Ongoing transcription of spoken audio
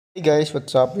Hey guys,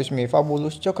 what's up? It's me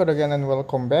Fabulous Joker again and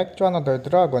welcome back to another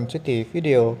Dragon City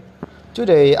video.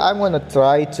 Today I'm gonna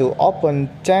try to open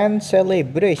 10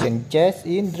 celebration chests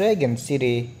in Dragon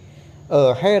City.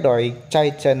 A heroic,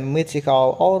 titan,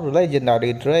 mythical or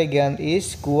legendary dragon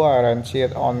is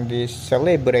guaranteed on this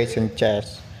celebration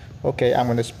chest. Okay, I'm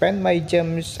gonna spend my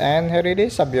gems and here it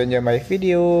is. Hope you enjoy my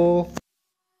video.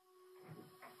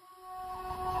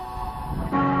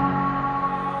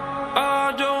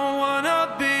 I don't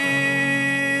wanna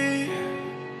be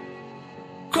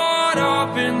caught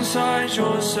up inside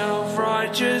your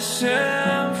self-righteous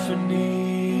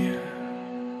symphony.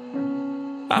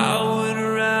 I would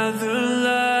rather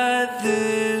let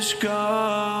this go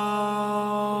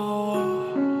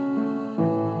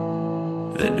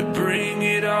than to bring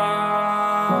it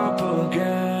up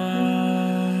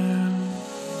again.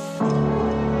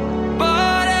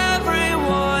 But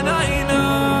everyone I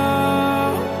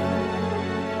know,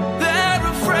 they're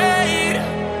afraid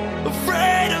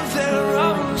of their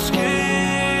own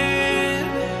skin,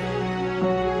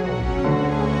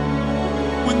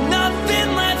 with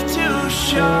nothing left to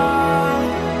show.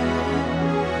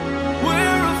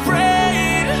 We're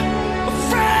afraid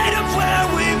of where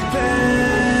we've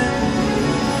been.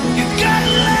 You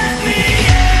gotta let me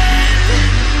in.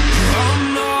 I'm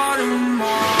not a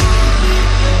mark,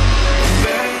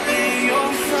 barely your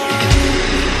friend.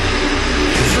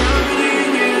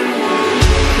 Drowning in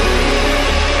water,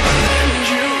 I lend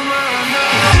you my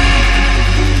hand.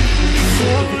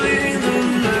 Falling the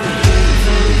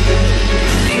leather,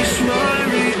 release my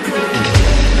regret.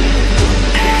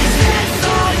 That's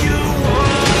all you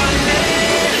wanted,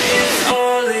 it's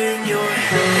all in your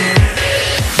head.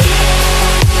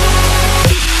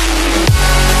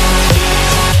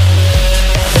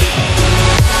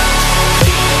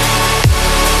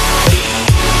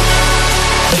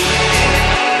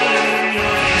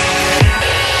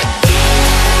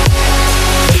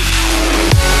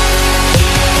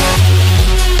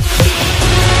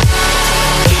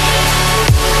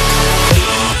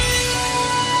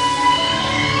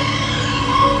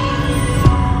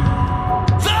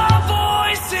 The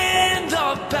voice in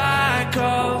the back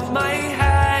of my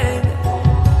head,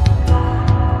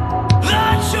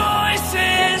 the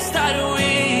choices that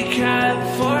we can't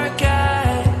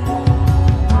forget,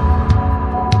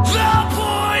 the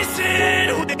poison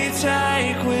we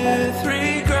take with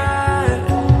regret.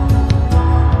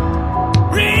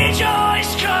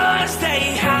 Rejoice 'cause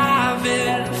they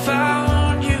haven't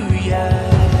found you yet.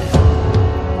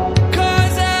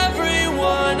 'Cause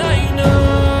everyone I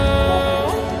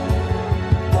know,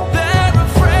 they're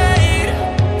afraid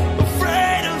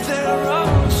of their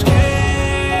own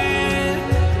skin,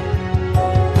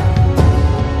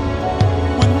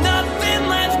 with nothing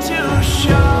left to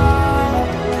show.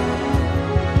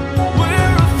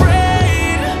 We're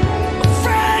afraid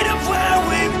of where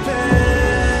we've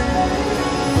been.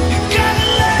 You gotta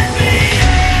let me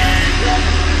in.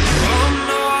 I'm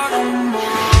not a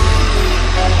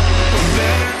mark,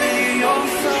 barely your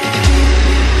friend.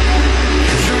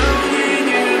 Drowning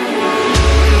in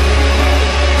water,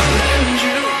 I lend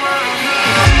you my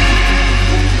hand.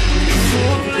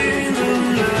 Falling the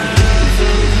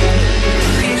leather,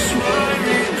 release my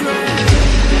regret.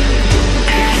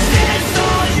 Is this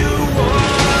all you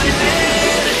wanted?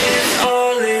 It's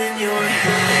all in your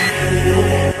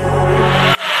head.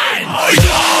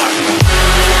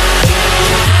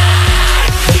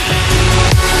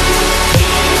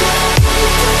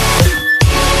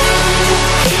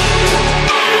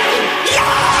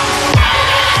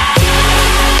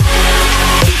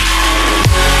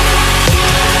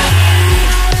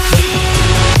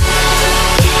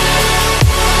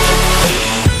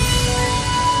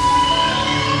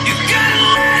 You gotta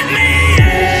let me in. You gotta let me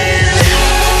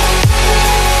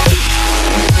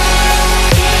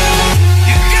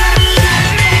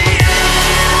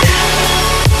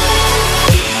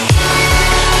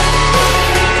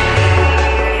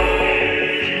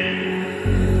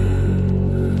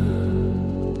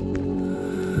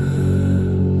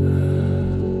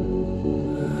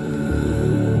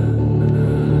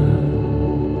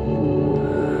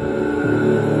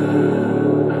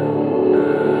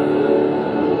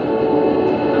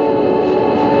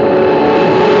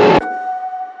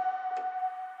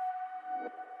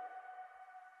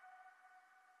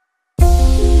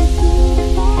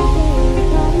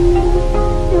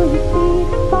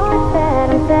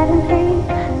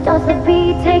Does the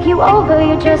beat take you over?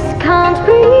 You just can't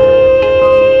breathe.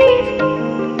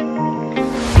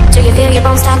 Do you feel your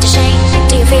bones start to shake?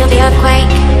 Do you feel the earthquake?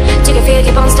 Do you feel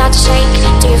your bones start to shake?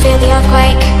 Do you feel the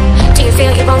earthquake? Do you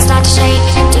feel your bones start to shake?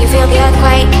 Do you feel the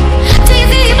earthquake? Do you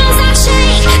feel your bones start to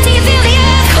shake? Do you feel the